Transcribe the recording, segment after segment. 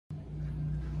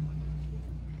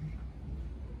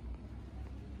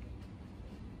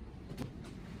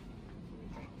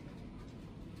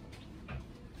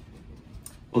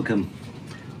Welcome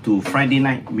to Friday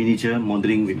Night Miniature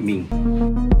Modeling with Ming.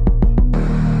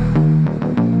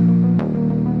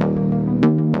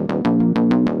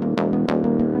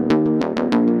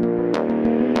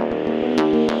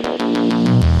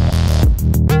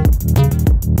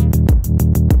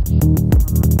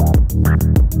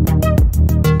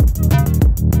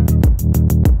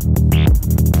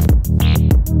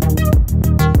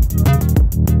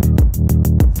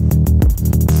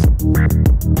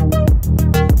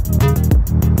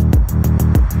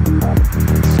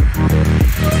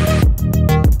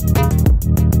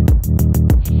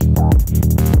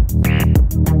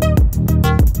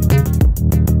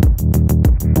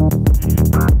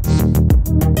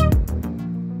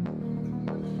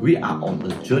 We are on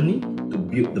a journey to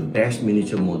build the best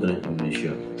miniature model in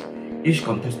Malaysia. Each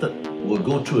contestant will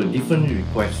go through a different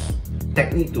request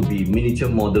technique to be miniature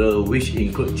modeler, which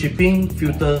include chipping,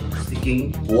 filter,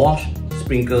 sticking, wash,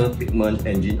 sprinkle, pigment,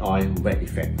 engine oil, wet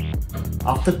effect.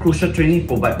 After crucial training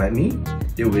provided by me,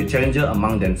 they will challenge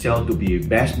among themselves to be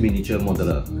best miniature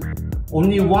modeler.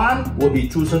 Only one will be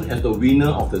chosen as the winner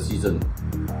of the season.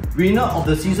 Winner of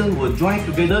the season will join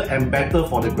together and battle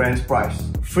for the grand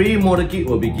prize. Free model kit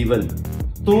will be given.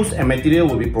 Tools and material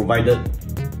will be provided.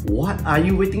 What are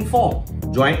you waiting for?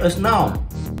 Join us now!